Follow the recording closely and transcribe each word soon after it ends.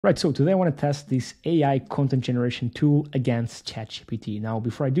Right, so today I want to test this AI content generation tool against ChatGPT. Now,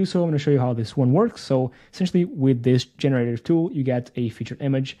 before I do so, I'm going to show you how this one works. So essentially with this generative tool, you get a featured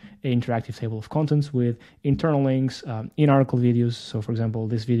image, an interactive table of contents with internal links, in-article videos. So for example,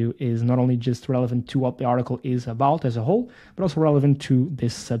 this video is not only just relevant to what the article is about as a whole, but also relevant to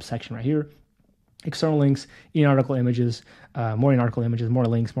this subsection right here. External links, in-article images, more in-article images, more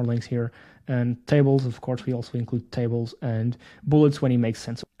links here, and tables. Of course, we also include tables and bullets when it makes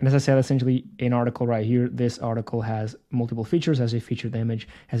sense. And as I said, essentially an article right here, this article has multiple features, has a featured image,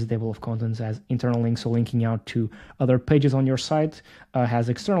 has a table of contents, has internal links, so linking out to other pages on your site, has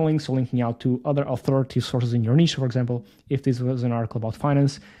external links, so linking out to other authoritative sources in your niche. For example, if this was an article about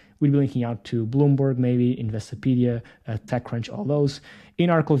finance, we'd be linking out to Bloomberg, maybe, Investopedia, TechCrunch, all those.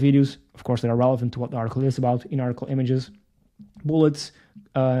 In-article videos, of course, that are relevant to what the article is about. In-article images, bullets,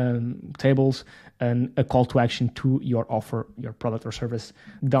 tables, and a call to action to your offer, your product or service.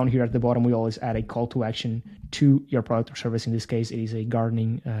 Down here at the bottom, we always add a call to action to your product or service. In this case, it is a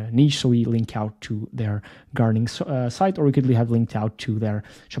gardening niche, so we link out to their gardening site, or we could have linked out to their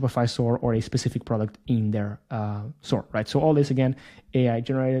Shopify store or a specific product in their store, right? So all this, again, AI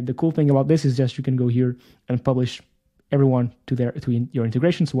generated. The cool thing about this is just you can go here and publish everyone to your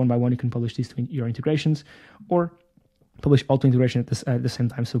integrations. So one by one, you can publish these to your integrations, or publish all to integration at the same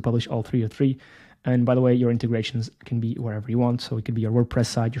time. So publish all three or three. And by the way, your integrations can be wherever you want. So it could be your WordPress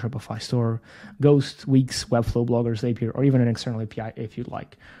site, your Shopify store, Ghost, Wix, Webflow, Bloggers, API, or even an external API if you'd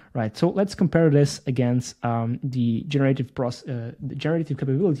like, right? So let's compare this against the generative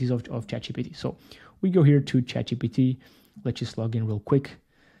capabilities of ChatGPT. So we go here to ChatGPT. Let's just log in real quick,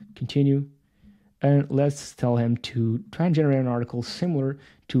 continue. And let's tell him to try and generate an article similar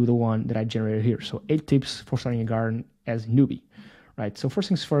to the one that I generated here. So 8 tips for starting a garden as a newbie, right? So first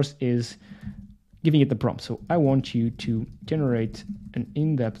things first is giving it the prompt. So I want you to generate an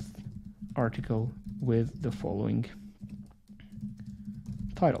in-depth article with the following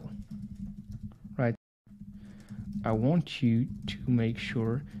title, right? I want you to make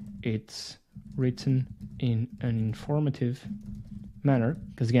sure it's written in an informative manner,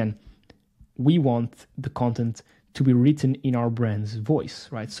 because again, we want the content to be written in our brand's voice,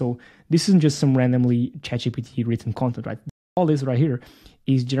 right? So this isn't just some randomly ChatGPT written content, right? All this right here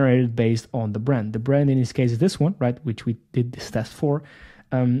is generated based on the brand. The brand in this case is this one, right? Which we did this test for.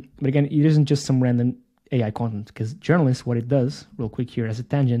 But again, it isn't just some random AI content, because journalists, what it does, real quick here as a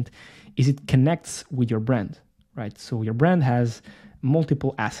tangent, is it connects with your brand, right? So your brand has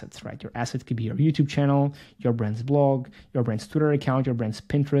multiple assets, right? Your asset could be your YouTube channel, your brand's blog, your brand's Twitter account, your brand's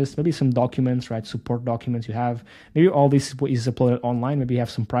Pinterest, maybe some documents, right? Support documents you have. Maybe all this is uploaded online. Maybe you have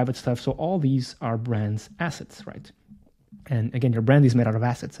some private stuff. So all these are brand's assets, right? And again, your brand is made out of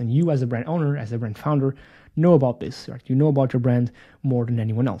assets. And you as a brand owner, as a brand founder, know about this, right? You know about your brand more than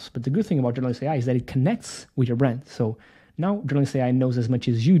anyone else. But the good thing about Journalist AI is that it connects with your brand. So now Journalist AI knows as much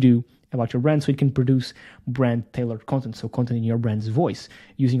as you do about your brand, so it can produce brand-tailored content, so content in your brand's voice,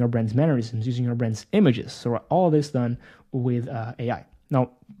 using your brand's mannerisms, using your brand's images. So all this done with AI. Now,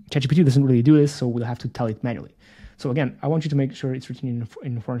 ChatGPT doesn't really do this, so we'll have to tell it manually. So again, I want you to make sure it's written in an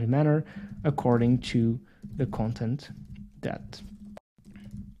informative manner according to the content that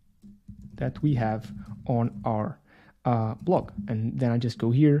we have on our blog. And then I just go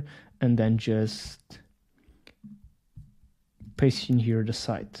here and then just paste in here the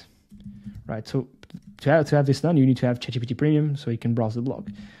site. Right, so to have this done, you need to have ChatGPT Premium so you can browse the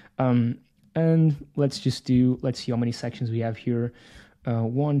blog. And let's see how many sections we have here.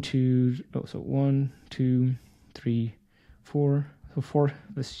 1, 2, 3, 4. So 4.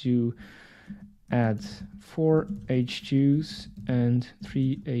 Let's do add 4 H2s and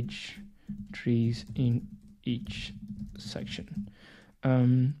 3 H3s in each section.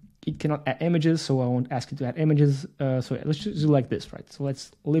 It cannot add images, so I won't ask it to add images. So let's just do like this, right? So let's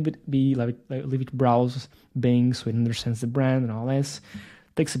leave it browse Bing so it understands the brand and all this.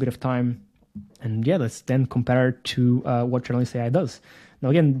 Takes a bit of time. And yeah, let's then compare it to what Journalist AI does. Now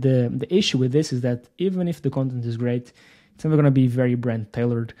again, the issue with this is that even if the content is great, it's never going to be very brand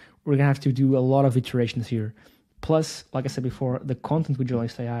tailored. We're going to have to do a lot of iterations here. Plus, like I said before, the content with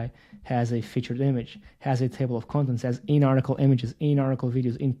Journalist AI has a featured image, has a table of contents, has in-article images, in-article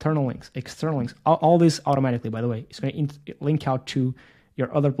videos, internal links, external links, all this automatically, by the way. It's going to link out to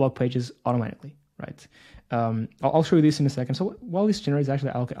your other blog pages automatically, right? I'll show you this in a second. So while this generates,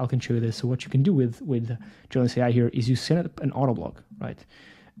 actually, I can show you this. So what you can do with Journalist AI here is you send it an autoblog, right?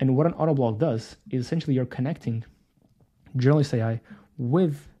 And what an autoblog does is essentially you're connecting Journalist AI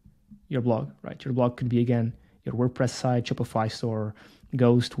with your blog, right? Your blog could be, again, your WordPress site, Shopify store,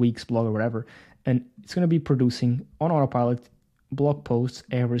 Ghost, Wix, blog, or whatever. And it's going to be producing on autopilot blog posts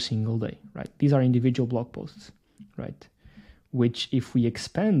every single day, right? These are individual blog posts, right? Which if we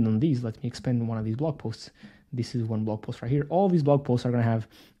expand on these, let me expand one of these blog posts. This is one blog post right here. All these blog posts are going to have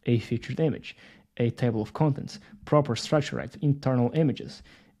a featured image, a table of contents, proper structure, right? Internal images,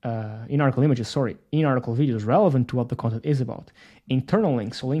 in-article images, sorry, in-article videos relevant to what the content is about, internal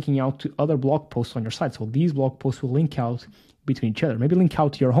links, so linking out to other blog posts on your site. So these blog posts will link out between each other, maybe link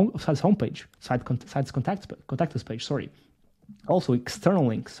out to your site's homepage, site's contact us page, sorry. Also external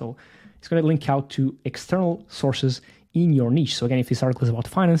links, so it's going to link out to external sources in your niche. So again, if this article is about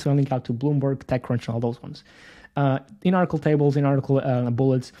finance, we'll link out to Bloomberg, TechCrunch, and all those ones. In-article tables, in-article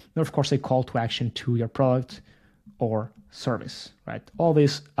bullets, and of course a call to action to your product or service, right? All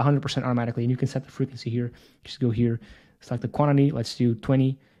this 100% automatically, and you can set the frequency here. Just go here, select the quantity. Let's do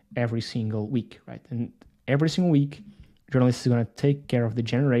 20 every single week, right? And every single week, journalist is going to take care of the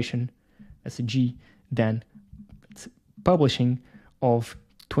generation, that's a G, then it's publishing of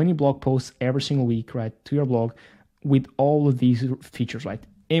 20 blog posts every single week, right, to your blog with all of these features, right?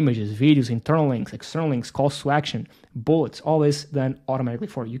 Images, videos, internal links, external links, calls to action, bullets, all this then automatically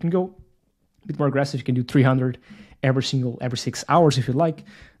for you. You can go a bit more aggressive. You can do 300 every 6 hours if you like.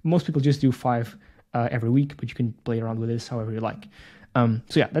 Most people just do 5 every week, but you can play around with this however you like.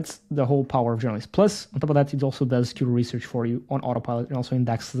 So yeah, that's the whole power of journalists. Plus, on top of that, it also does keyword research for you on autopilot and also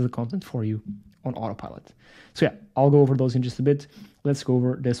indexes the content for you on autopilot. So yeah, I'll go over those in just a bit. Let's go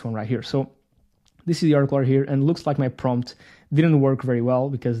over this one right here. So this is the article right here, and looks like my prompt didn't work very well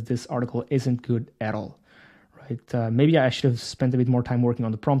because this article isn't good at all, right? Maybe I should have spent a bit more time working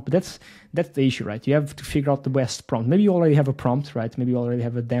on the prompt, but that's the issue, right? You have to figure out the best prompt. Maybe you already have a prompt, right? Maybe you already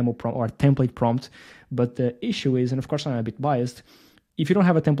have a demo prompt or a template prompt, but the issue is, and of course I'm a bit biased, if you don't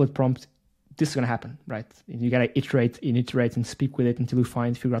have a template prompt, this is going to happen, right? You got to iterate and speak with it until you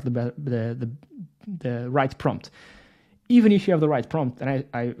figure out the right prompt. Even if you have the right prompt, and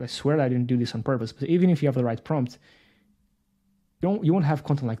I swear that I didn't do this on purpose, but even if you have the right prompt, you won't have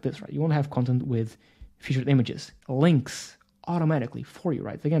content like this, right? You won't have content with featured images, links automatically for you,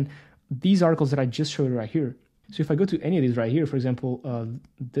 right? Again, these articles that I just showed you right here. So if I go to any of these right here, for example,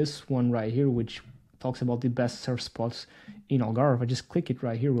 this one right here, which talks about the best surf spots in Algarve, I just click it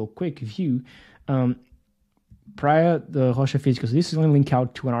right here real quick, view, Praia de Rocha Física. So this is going to link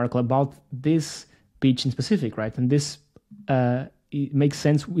out to an article about this beach in specific, right? And this it makes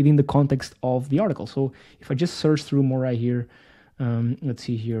sense within the context of the article. So if I just search through more right here, let's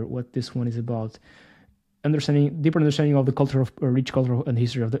see here what this one is about. Deeper understanding of the culture of rich culture and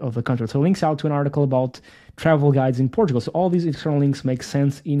history of the country. So links out to an article about travel guides in Portugal. So all these external links make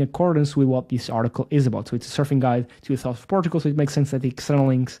sense in accordance with what this article is about. So it's a surfing guide to the south of Portugal. So it makes sense that the external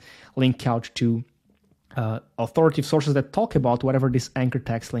links link out to authoritative sources that talk about whatever this anchor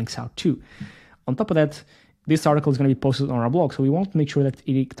text links out to. On top of that, this article is going to be posted on our blog, so we want to make sure that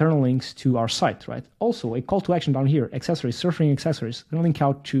it external links to our site, right? Also, a call to action down here, accessories, surfing accessories, going to link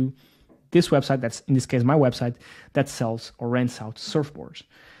out to this website, that's in this case my website, that sells or rents out surfboards.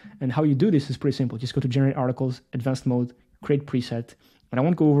 And how you do this is pretty simple. Just go to generate articles, advanced mode, create preset, and I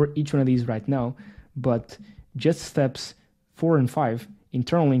won't go over each one of these right now, but just steps 4 and 5,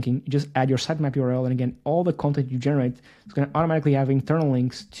 internal linking, you just add your sitemap URL, and again, all the content you generate is going to automatically have internal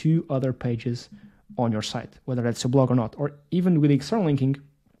links to other pages on your site, whether that's a blog or not. Or even with the external linking,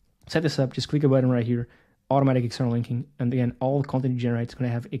 set this up, just click a button right here, automatic external linking, and again, all the content you generate is going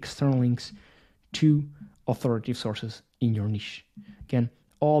to have external links to authoritative sources in your niche. Again,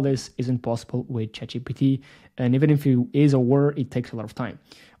 all this isn't possible with ChatGPT, and even if it is or were, it takes a lot of time.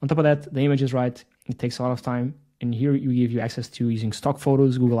 On top of that, the image is right, it takes a lot of time, and here we give you access to using stock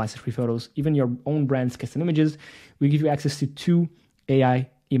photos, Google license-free photos, even your own brand's custom images. We give you access to 2 AI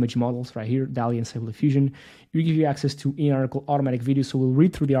image models right here, DALL-E and Stable Diffusion. We give you access to in-article automatic videos, so we'll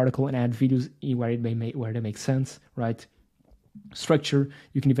read through the article and add videos where they make sense, right? Structure,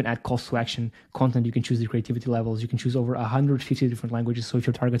 you can even add calls to action. Content, you can choose the creativity levels. You can choose over 150 different languages. So if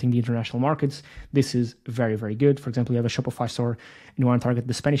you're targeting the international markets, this is very, very good. For example, you have a Shopify store and you want to target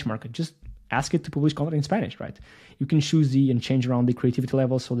the Spanish market. Just ask it to publish content in Spanish, right? You can choose and change around the creativity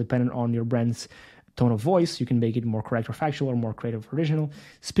levels. So depending on your brand's tone of voice, you can make it more correct or factual or more creative or original.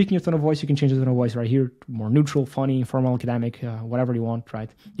 Speaking of tone of voice, you can change the tone of voice right here, more neutral, funny, informal, academic, whatever you want, right?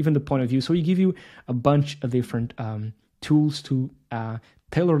 Even the point of view. So we give you a bunch of different tools to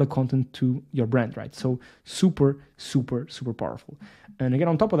tailor the content to your brand, right? So super, super, super powerful. And again,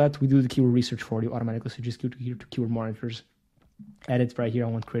 on top of that, we do the keyword research for you automatically. So just go to here to keyword monitors, edit right here. I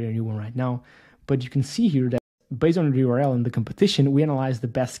want to create a new one right now. But you can see here that based on the URL and the competition, we analyze the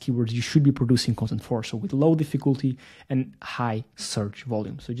best keywords you should be producing content for. So with low difficulty and high search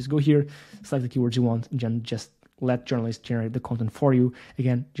volume. So just go here, select the keywords you want, and just let journalists generate the content for you.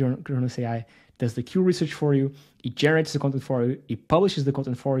 Again, Journalist AI does the keyword research for you, it generates the content for you, it publishes the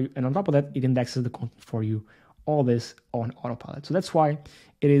content for you, and on top of that, it indexes the content for you. All this on autopilot. So that's why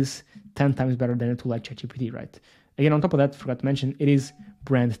it is 10 times better than a tool like ChatGPT, right? Again, on top of that, forgot to mention, it is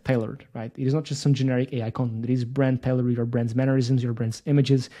brand tailored, right? It is not just some generic AI content. It is brand tailored, your brand's mannerisms, your brand's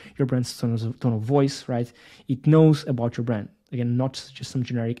images, your brand's tone of voice, right? It knows about your brand. Again, not just some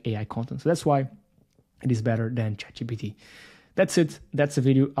generic AI content. So that's why it is better than ChatGPT. That's it. That's the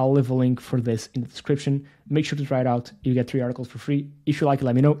video. I'll leave a link for this in the description. Make sure to try it out. You get 3 articles for free. If you like it,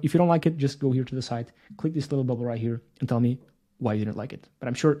 let me know. If you don't like it, just go here to the site, click this little bubble right here, and tell me why you didn't like it. But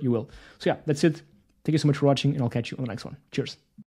I'm sure you will. So yeah, that's it. Thank you so much for watching, and I'll catch you on the next one. Cheers.